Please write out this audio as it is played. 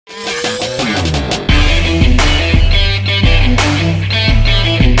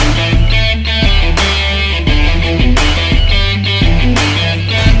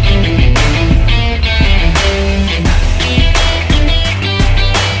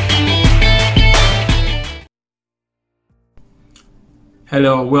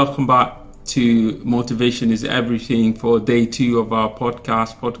Hello, welcome back to Motivation is Everything for day 2 of our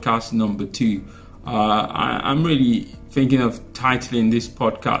podcast number 2. I'm really thinking of titling this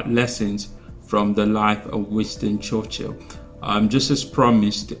podcast Lessons from the Life of Winston Churchill. Just as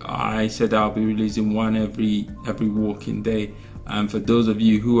promised, I said I'll be releasing one every working day. And for those of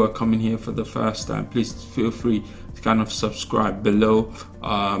you who are coming here for the first time, please feel free to kind of subscribe below.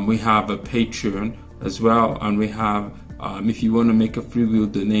 We have a Patreon as well, and we have if you want to make a free will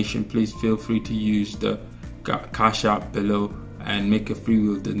donation, please feel free to use the cash app below and make a free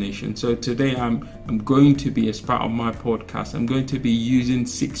will donation. So today I'm going to be, as part of my podcast, I'm going to be using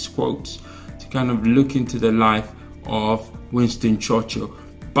 6 quotes to kind of look into the life of Winston Churchill.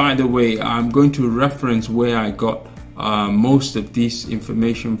 By the way, I'm going to reference where I got most of this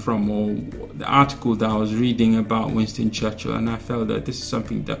information from, or the article that I was reading about Winston Churchill, and I felt that this is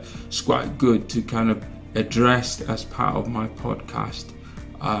something that's quite good to kind of addressed as part of my podcast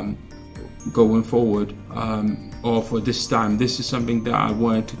going forward, or for this time. This is something that I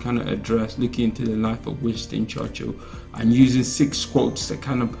wanted to kind of address, looking into the life of Winston Churchill and using 6 quotes that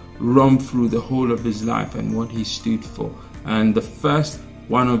kind of run through the whole of his life and what he stood for. And the first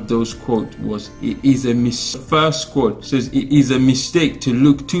one of those quotes was, first quote says, "It is a mistake to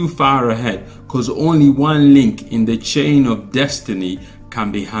look too far ahead, because only one link in the chain of destiny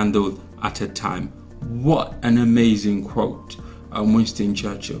can be handled at a time." What an amazing quote, Winston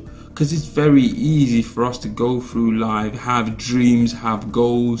Churchill, because it's very easy for us to go through life, have dreams, have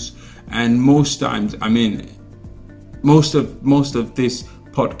goals, and most times, most of this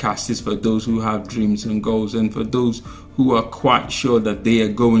podcast is for those who have dreams and goals, and for those who are quite sure that they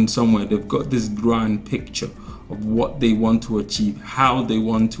are going somewhere. They've got this grand picture of what they want to achieve, how they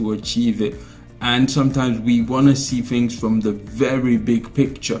want to achieve it. And sometimes we want to see things from the very big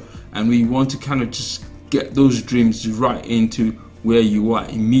picture, and we want to kind of just get those dreams right into where you are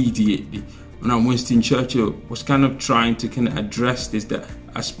immediately. Now, Winston Churchill was kind of trying to kind of address this, that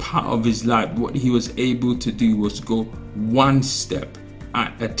as part of his life, what he was able to do was go one step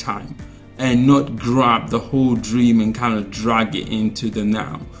at a time and not grab the whole dream and kind of drag it into the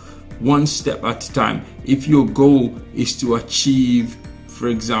now. One step at a time. If your goal is to achieve, for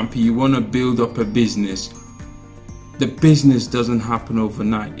example, you want to build up a business, the business doesn't happen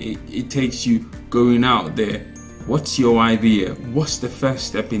overnight. It takes you going out there. What's your idea? What's the first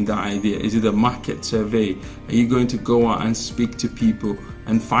step in that idea? Is it a market survey? Are you going to go out and speak to people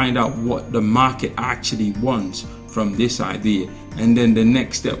and find out what the market actually wants from this idea? And then the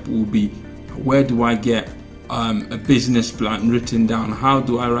next step will be, where do I get a business plan written down? How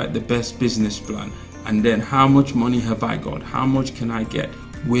do I write the best business plan? And then, how much money have I got? How much can I get?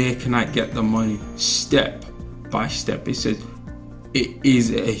 Where can I get the money? Step by step. It says it is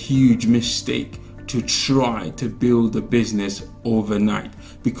a huge mistake to try to build a business overnight,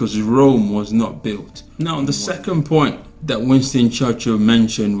 because Rome was not built. Now, the second point that Winston Churchill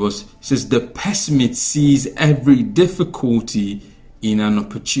mentioned was, says, the pessimist sees every difficulty in an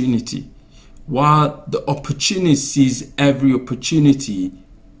opportunity, while the opportunist sees every opportunity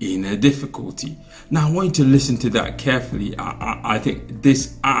in a difficulty. Now, I want you to listen to that carefully. I think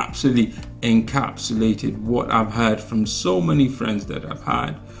this absolutely encapsulated what I've heard from so many friends that I've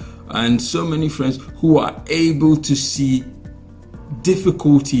had, and so many friends who are able to see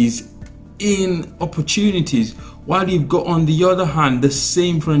difficulties in opportunities, while you've got, on the other hand, the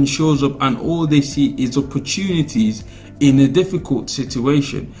same friend shows up and all they see is opportunities in a difficult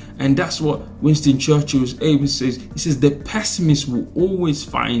situation. And that's what Winston Churchill was able to say. He says the pessimist will always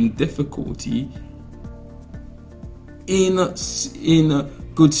find difficulty in a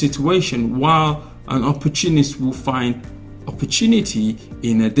good situation, while an opportunist will find opportunity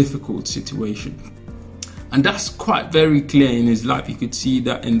in a difficult situation. And that's quite very clear in his life. You could see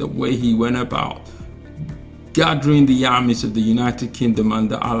that in the way he went about gathering the armies of the United Kingdom and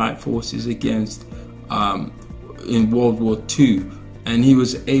the Allied forces against in World War II, and he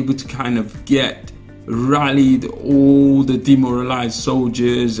was able to kind of rallied all the demoralized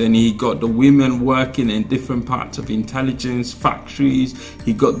soldiers, and he got the women working in different parts of intelligence factories.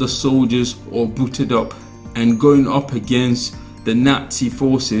 He got the soldiers all booted up and going up against the Nazi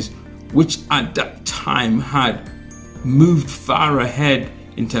forces, which at that time had moved far ahead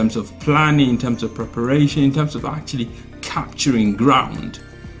in terms of planning, in terms of preparation, in terms of actually capturing ground.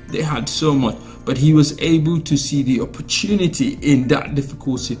 They had so much, but he was able to see the opportunity in that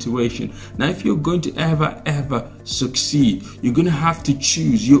difficult situation. Now, if you're going to ever succeed, you're going to have to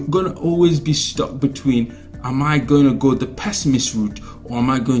choose. You're going to always be stuck between, am I going to go the pessimist route or am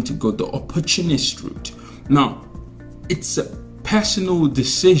I going to go the opportunist route? Now, it's a personal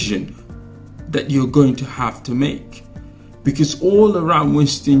decision that you're going to have to make. Because all around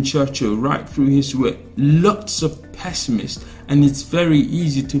Winston Churchill, right through his work, lots of pessimists, and it's very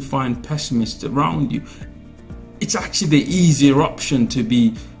easy to find pessimists around you. It's actually the easier option to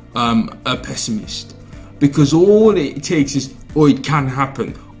be a pessimist, because all it takes is, oh, it can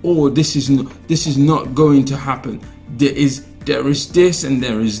happen, or this is not going to happen. There is this and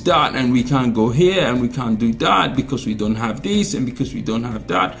there is that, and we can't go here and we can't do that because we don't have this and because we don't have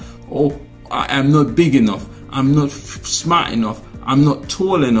that. Or I am not big enough, I'm not smart enough, I'm not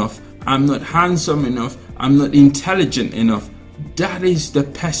tall enough, I'm not handsome enough, I'm not intelligent enough. That is the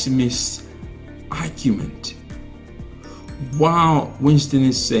pessimist's argument. While Winston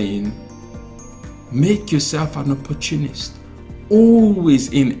is saying, make yourself an opportunist.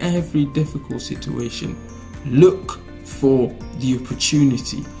 Always, in every difficult situation, look for the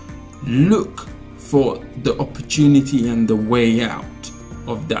opportunity. Look for the opportunity and the way out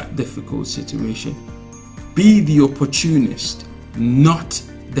of that difficult situation. Be the opportunist, not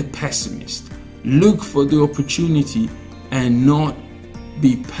the pessimist. Look for the opportunity and not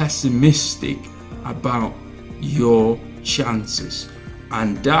be pessimistic about your chances.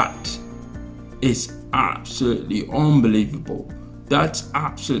 And that is absolutely unbelievable. That's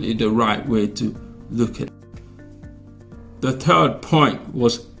absolutely the right way to look at it. The third point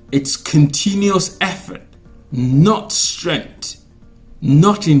was, it's continuous effort, not strength,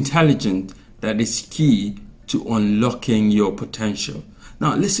 not intelligence, that is key to unlocking your potential.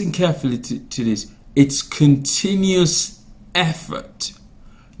 Now listen carefully to this. It's continuous effort,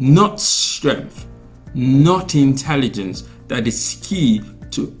 not strength, not intelligence, that is key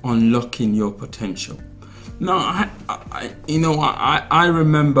to unlocking your potential. Now, I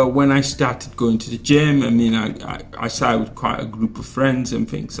remember when I started going to the gym. I mean, I started with quite a group of friends and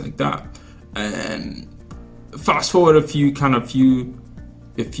things like that. And fast forward a few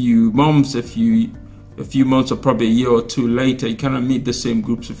months, or probably a year or two later, you kind of meet the same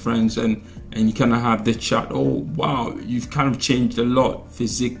groups of friends and you kind of have the chat. Oh, wow, you've kind of changed a lot,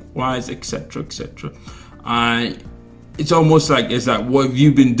 physique-wise, etc., etc. It's almost like, what have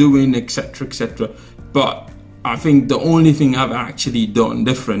you been doing, etc., etc. But I think the only thing I've actually done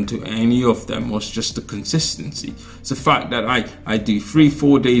different to any of them was just the consistency. It's the fact that I do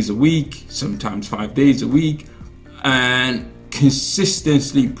 3-4 days a week, sometimes 5 days a week, and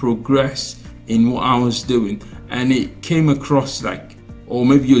consistently progress in what I was doing. And it came across like, or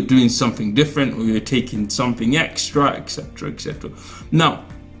maybe you're doing something different, or you're taking something extra, etc., etc. Now,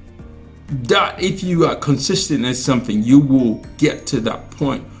 that if you are consistent at something, you will get to that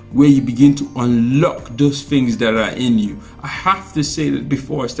point where you begin to unlock those things that are in you. I have to say that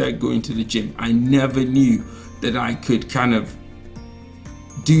before I started going to the gym, I never knew that I could kind of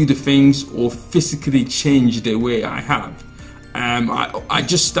do the things or physically change the way I have. I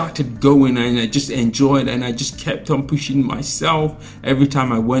just started going and I just enjoyed it, and I just kept on pushing myself. Every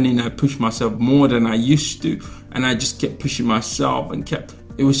time I went in, I pushed myself more than I used to, and I just kept pushing myself and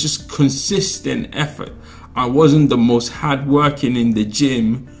it was just consistent effort. I wasn't the most hardworking in the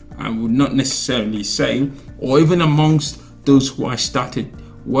gym, I would not necessarily say, or even amongst those who I started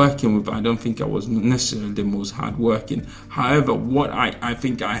working with, I don't think I was necessarily the most hardworking. However, what I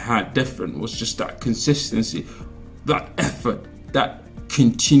think I had different was just that consistency, that effort, that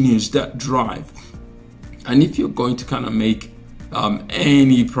continues, that drive. And if you're going to kind of make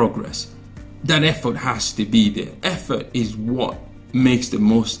any progress, that effort has to be there. Effort is what makes the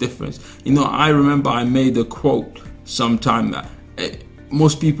most difference. I remember I made a quote sometime that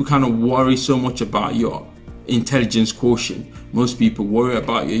most people kind of worry so much about your intelligence quotient. Most people worry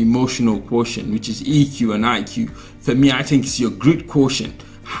about your emotional quotient, which is EQ and IQ. For me, I think it's your grit quotient.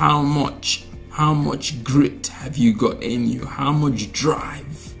 How much grit have you got in you? How much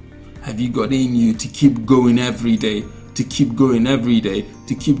drive have you got in you to keep going every day, to keep going every day,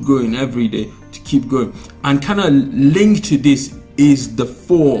 to keep going every day, to keep going? And kind of linked to this is the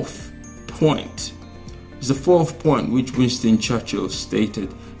fourth point. It's the fourth point which Winston Churchill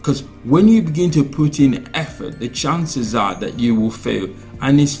stated. Because when you begin to put in effort, the chances are that you will fail.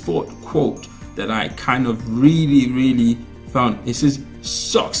 And his fourth quote that I kind of really found, it says,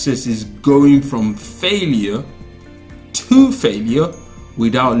 success is going from failure to failure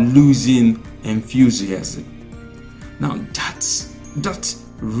without losing enthusiasm. Now that's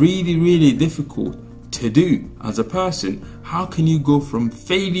really difficult to do as a person. How can you go from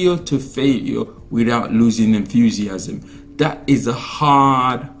failure to failure without losing enthusiasm? That is a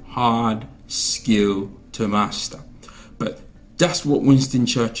hard skill to master. But that's what Winston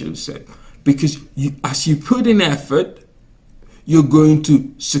Churchill said. Because as you put in effort, you're going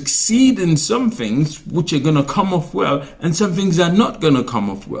to succeed in some things which are going to come off well, and some things are not going to come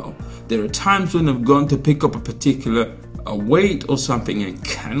off well. There are times when I've gone to pick up a particular a weight or something and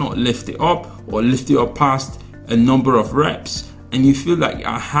cannot lift it up or lift it up past a number of reps, and you feel like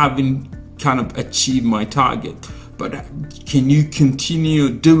I haven't kind of achieved my target. But can you continue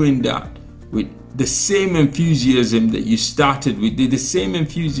doing that with the same enthusiasm that you started with, the same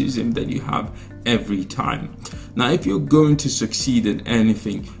enthusiasm that you have every time? Now, if you're going to succeed in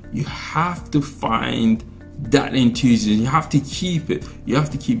anything, you have to find that enthusiasm. You have to keep it. You have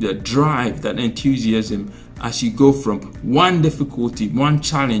to keep that drive, that enthusiasm as you go from one difficulty, one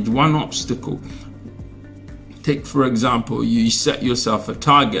challenge, one obstacle. Take, for example, you set yourself a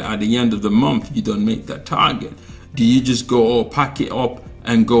target. At the end of the month, you don't make that target. Do you just go, pack it up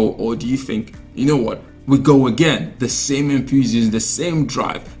and go? Or do you think, you know what, we go again? The same enthusiasm, the same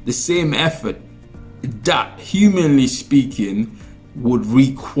drive, the same effort, that, humanly speaking, would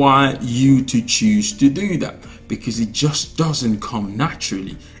require you to choose to do that, because it just doesn't come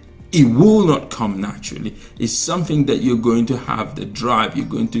naturally. It will not come naturally. It's something that you're going to have the drive, you're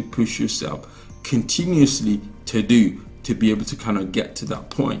going to push yourself continuously to do, to be able to kind of get to that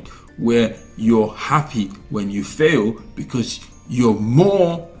point where you're happy when you fail, because you're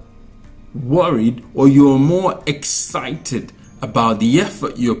more worried or you're more excited about the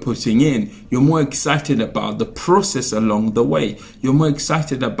effort you're putting in. You're more excited about the process along the way. You're more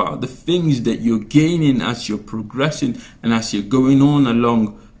excited about the things that you're gaining as you're progressing and as you're going on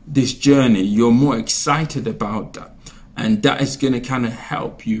along this journey. You're more excited about that, and that is going to kind of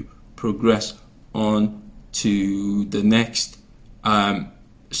help you progress on to the next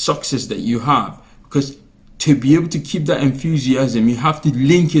success that you have. Because to be able to keep that enthusiasm, you have to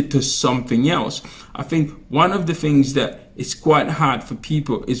link it to something else. I think one of the things that is quite hard for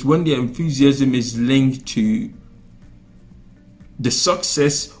people is when their enthusiasm is linked to the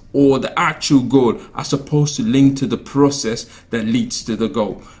success or the actual goal, as opposed to linked to the process that leads to the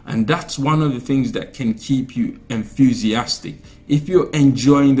goal. And that's one of the things that can keep you enthusiastic. If you're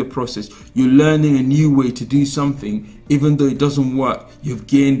enjoying the process, you're learning a new way to do something, even though it doesn't work, you've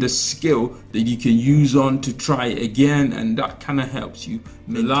gained a skill that you can use on to try it again, and that kind of helps you.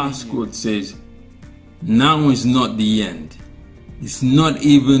 The last quote says, "Now is not the end. It's not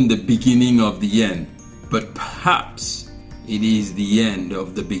even the beginning of the end, but perhaps it is the end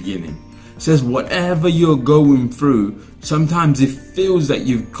of the beginning." It says whatever you're going through, sometimes it feels like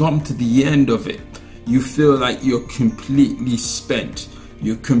you've come to the end of it. You feel like you're completely spent.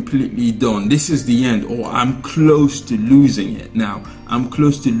 You're completely done. This is the end, or I'm close to losing it now. I'm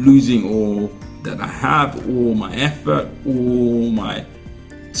close to losing all that I have, all my effort, all my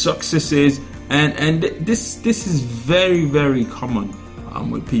successes. And this is very, very common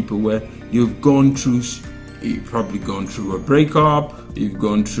with people, where you've probably gone through a breakup, you've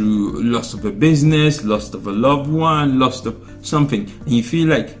gone through loss of a business, loss of a loved one, loss of something, and you feel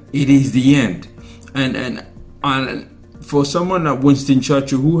like it is the end. And for someone like Winston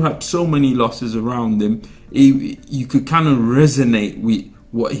Churchill, who had so many losses around him, you could kind of resonate with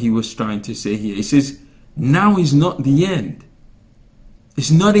what he was trying to say here. He says, now is not the end.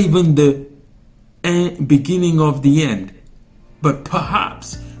 It's not even the beginning of the end, but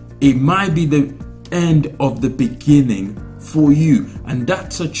perhaps it might be the end of the beginning for you. And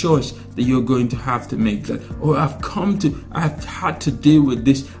that's a choice that you're going to have to make. That, I've had to deal with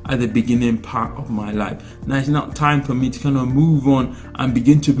this at the beginning part of my life. Now it's not time for me to kind of move on and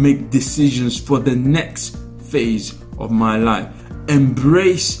begin to make decisions for the next phase of my life.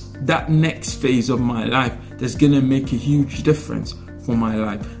 Embrace that next phase of my life that's going to make a huge difference for my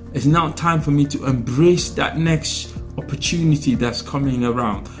life. It's now time for me to embrace that next opportunity that's coming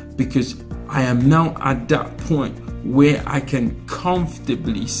around, because I am now at that point where I can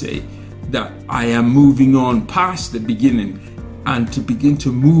comfortably say that I am moving on past the beginning and to begin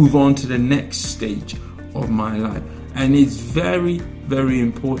to move on to the next stage of my life. And it's very, very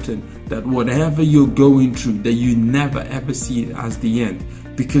important that whatever you're going through, that you never ever see it as the end,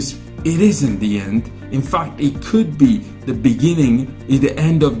 because it isn't the end. In fact, it could be the beginning, is the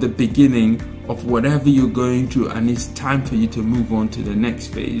end of the beginning of whatever you're going through, and it's time for you to move on to the next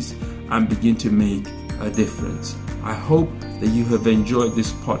phase and begin to make a difference. I hope that you have enjoyed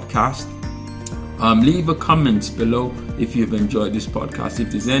this podcast. Leave a comment below if you've enjoyed this podcast. If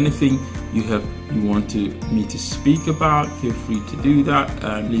there's anything you want me to speak about, feel free to do that.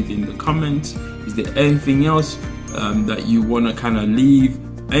 Leave in the comments. Is there anything else that you want to kind of leave?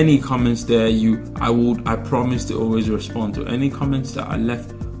 Any comments there, I promise to always respond to any comments that are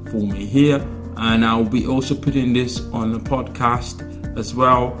left for me here. And I'll be also putting this on a podcast as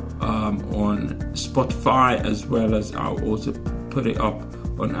well, on Spotify, as well as I'll also put it up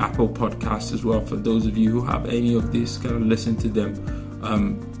on Apple Podcasts as well, for those of you who have any of this, kind of listen to them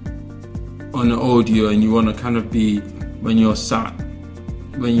on audio, and you want to kind of be when you're sat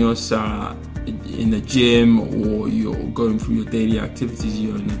in the gym, or you're going through your daily activities,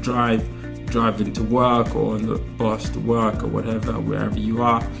 you're in a driving to work, or on the bus to work, or whatever, wherever you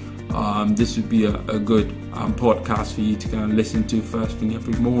are. This would be a good podcast for you to kind of listen to first thing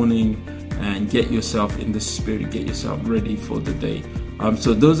every morning, and get yourself in the spirit, get yourself ready for the day.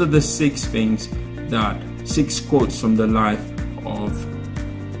 So those are the 6 quotes from the life of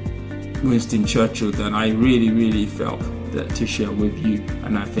Winston Churchill that I really felt that to share with you,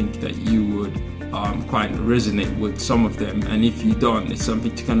 and I think that you would quite resonate with some of them. And if you don't, it's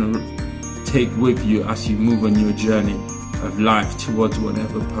something to kind of take with you as you move on your journey of life towards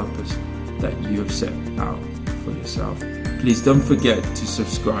whatever purpose that you have set out for yourself. Please don't forget to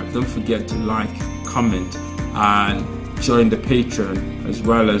subscribe, don't forget to like, comment, and join the Patreon, as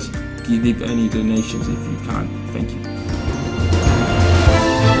well as give any donations if you can. Thank you.